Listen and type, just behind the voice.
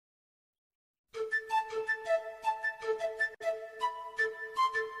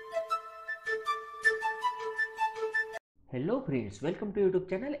Hello friends, welcome to YouTube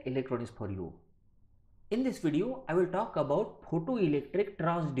channel Electronics for You. In this video, I will talk about photoelectric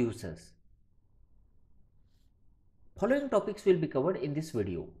transducers. Following topics will be covered in this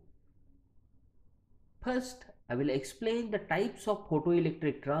video. First, I will explain the types of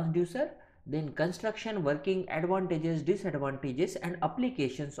photoelectric transducer, then construction, working, advantages, disadvantages and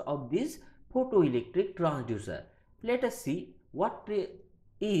applications of this photoelectric transducer. Let us see what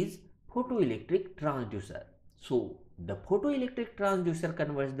is photoelectric transducer. So, the photoelectric transducer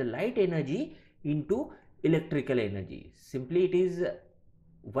converts the light energy into electrical energy. Simply, it is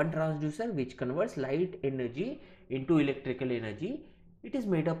one transducer which converts light energy into electrical energy. It is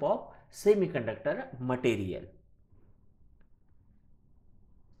made up of semiconductor material.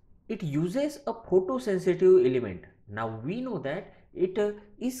 It uses a photosensitive element. Now we know that it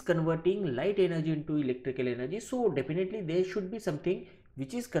is converting light energy into electrical energy. So definitely there should be something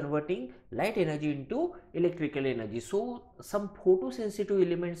which is converting light energy into electrical energy. So some photosensitive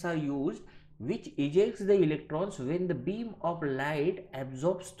elements are used which ejects the electrons when the beam of light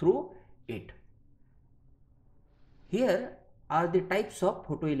absorbs through it. Here are the types of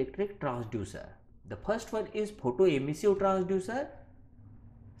photoelectric transducer. The first one is photoemissive transducer.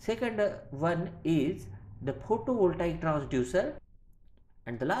 Second one is the photovoltaic transducer,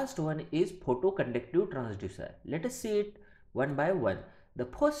 and the last one is photoconductive transducer. Let us see it one by one. The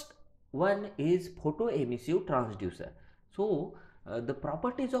first one is photoemissive transducer. So the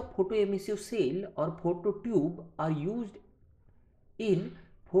properties of photoemissive cell or phototube are used in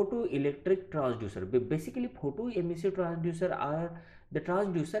photoelectric transducer. Basically, photoemissive transducer are the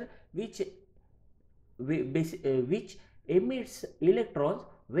transducer which emits electrons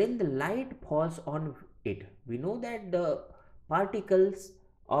when the light falls on it. We know that the particles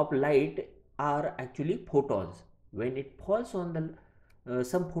of light are actually photons. When it falls on the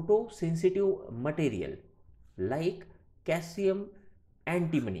some photosensitive material like calcium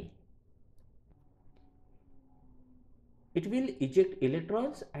antimony, it will eject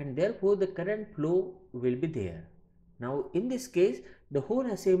electrons and therefore the current flow will be there. Now in this case, the whole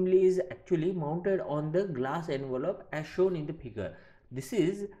assembly is actually mounted on the glass envelope as shown in the figure. This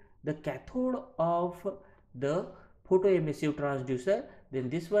is the cathode of the photoemissive transducer. Then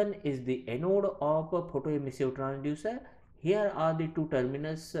this one is the anode of a photoemissive transducer. Here are the two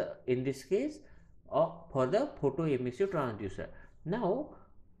terminals in this case for the photoemissive transducer. Now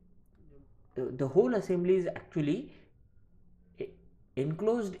the whole assembly is actually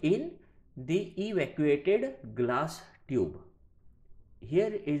enclosed in the evacuated glass tube.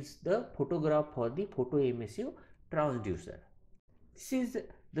 Here is the photograph for the photoemissive transducer. This is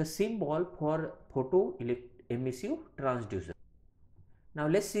the symbol for photoemissive transducer. Now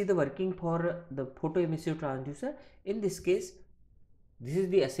let's see the working for the photoemissive transducer. In this case, this is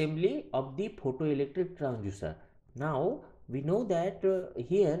the assembly of the photoelectric transducer. Now we know that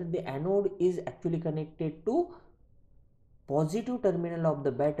here the anode is actually connected to positive terminal of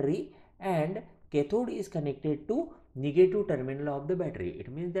the battery and cathode is connected to negative terminal of the battery. It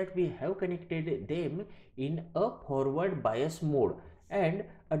means that we have connected them in a forward bias mode and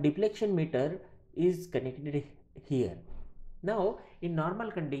a deflection meter is connected here. Now in normal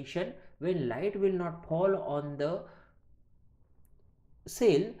condition, when light will not fall on the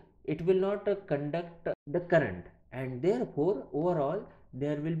cell, it will not conduct the current and therefore overall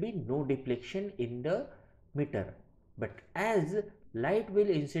there will be no deflection in the meter. But as light will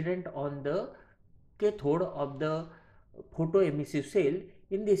incident on the cathode of the photoemissive cell,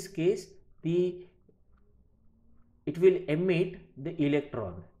 in this case it will emit the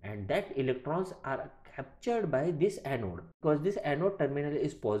electron and that electrons are captured by this anode. Because this anode terminal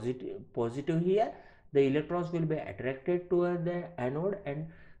is positive here, the electrons will be attracted toward the anode and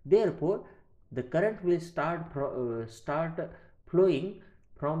therefore the current will start flowing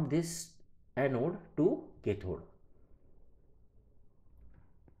from this anode to cathode.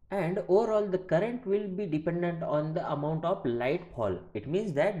 And overall the current will be dependent on the amount of light fall. It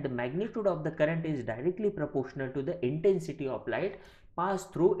means that the magnitude of the current is directly proportional to the intensity of light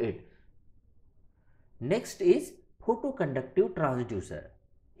passed through it. Next is photoconductive transducer.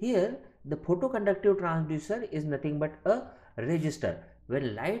 Here the photoconductive transducer is nothing but a resistor.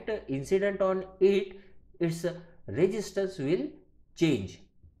 When light incident on it, its resistance will change.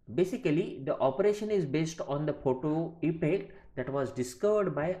 Basically the operation is based on the photo effect that was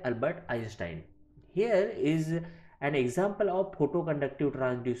discovered by Albert Einstein. Here is an example of photoconductive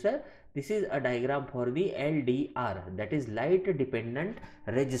transducer. This is a diagram for the LDR, that is light dependent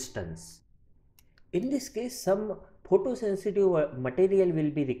resistance. In this case, some photosensitive material will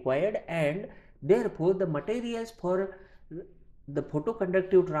be required and therefore the materials for the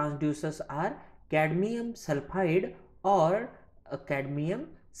photoconductive transducers are cadmium sulfide or a cadmium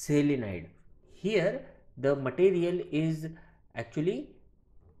selenide. Here the material is actually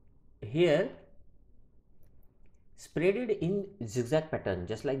here spreaded in zigzag pattern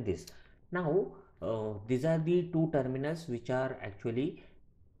just like this. Now these are the two terminals which are actually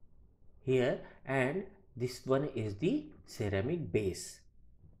here, and this one is the ceramic base.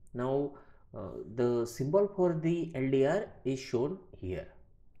 Now the symbol for the LDR is shown here.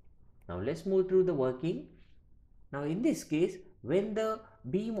 Now let's move through the working. Now in this case, when the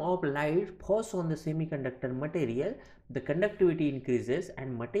beam of light falls on the semiconductor material, the conductivity increases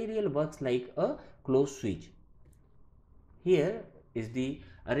and material works like a closed switch. Here is the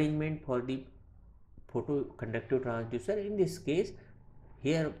arrangement for the photoconductive transducer. In this case,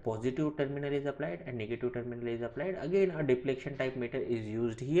 here positive terminal is applied and negative terminal is applied. Again a deflection type meter is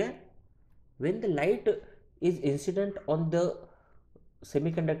used here. When the light is incident on the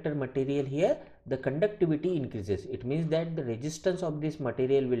semiconductor material, here the conductivity increases. It means that the resistance of this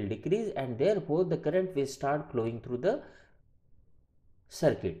material will decrease and therefore the current will start flowing through the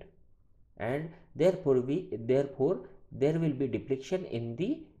circuit, and therefore there will be deflection in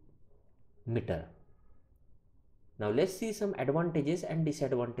the meter. Now let's see some advantages and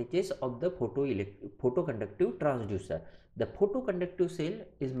disadvantages of the photoconductive transducer. The photoconductive cell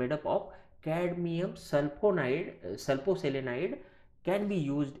is made up of cadmium sulfoselenide, can be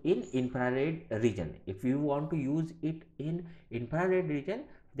used in infrared region. If you want to use it in infrared region,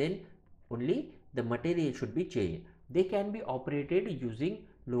 then only the material should be changed. They can be operated using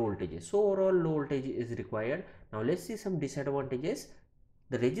low voltages. So overall low voltage is required. Now let's see some disadvantages.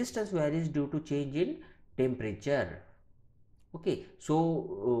 The resistance varies due to change in temperature. Okay,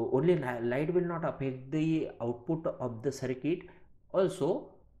 so only light will not affect the output of the circuit, also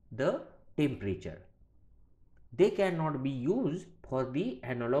the temperature. They cannot be used for the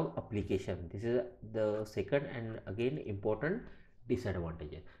analog application. This is the second and again important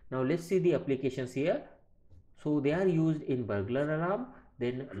disadvantage. Now let's see the applications here. So they are used in burglar alarm,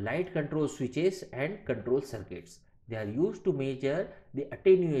 then light control switches and control circuits. They are used to measure the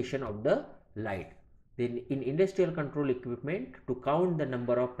attenuation of the light. Then in industrial control equipment to count the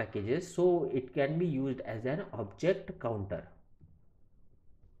number of packages, so it can be used as an object counter.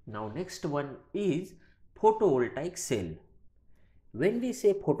 Now next one is photovoltaic cell. When we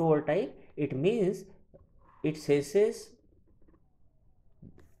say photovoltaic, it means it senses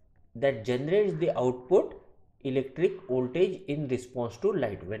that generates the output electric voltage in response to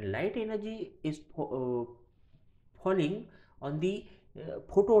light. When light energy is falling on the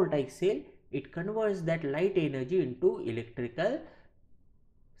photovoltaic cell, it converts that light energy into electrical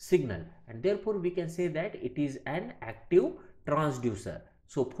signal, and therefore we can say that it is an active transducer.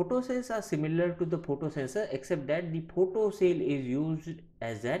 So photocells are similar to the photosensor, except that the photocell is used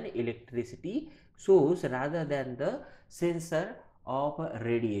as an electricity source rather than the sensor of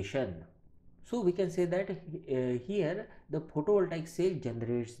radiation. So we can say that here the photovoltaic cell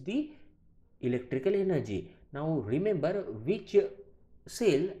generates the electrical energy. Now remember which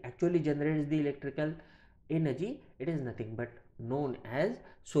cell actually generates the electrical energy. It is nothing but known as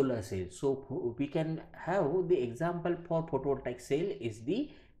solar cell. So we can have the example for photovoltaic cell is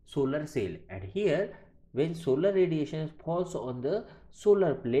the solar cell, and here when solar radiation falls on the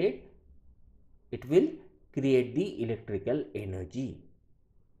solar plate, it will create the electrical energy.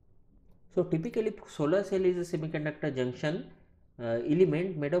 So typically solar cell is a semiconductor junction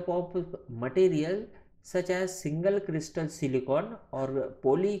element made up of material such as single crystal silicon or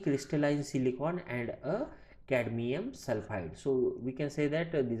polycrystalline silicon and a cadmium sulfide. So we can say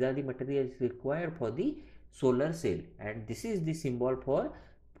that these are the materials required for the solar cell, and this is the symbol for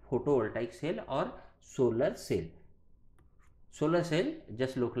photovoltaic cell or solar cell. Solar cell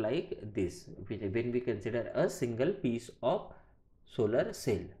just look like this when we consider a single piece of solar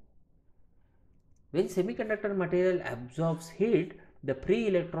cell. When semiconductor material absorbs heat, the free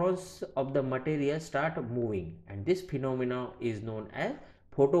electrons of the material start moving, and this phenomena is known as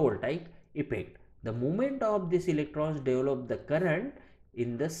photovoltaic effect. The movement of these electrons develop the current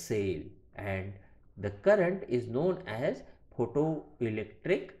in the cell, and the current is known as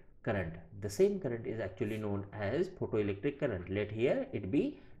photoelectric current. The same current is actually known as photoelectric current. Let here it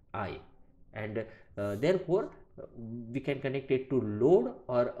be I, and therefore we can connect it to load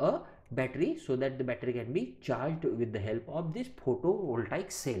or a battery, so that the battery can be charged with the help of this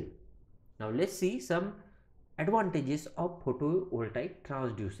photovoltaic cell. Now let's see some advantages of photovoltaic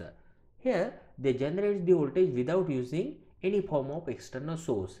transducer. Here they generate the voltage without using any form of external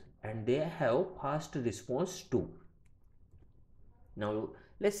source, and they have fast response too. Now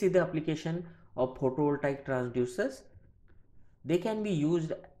let's see the application of photovoltaic transducers. They can be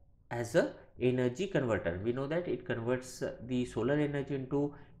used as a energy converter. We know that it converts the solar energy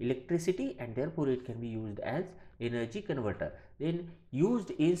into electricity, and therefore it can be used as energy converter. Then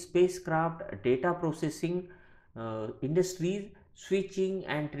used in spacecraft, data processing, industries, switching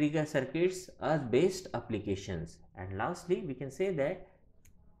and trigger circuits are best applications. And lastly, we can say that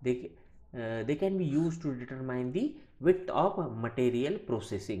they can be used to determine the width of material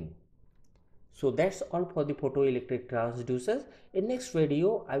processing. So that's all for the photoelectric transducers. In next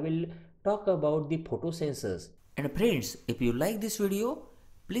video, I will talk about the photosensors. And friends, if you like this video,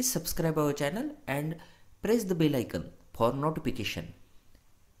 please subscribe our channel and press the bell icon for notification.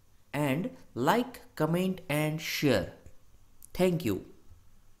 And like, comment and share. Thank you.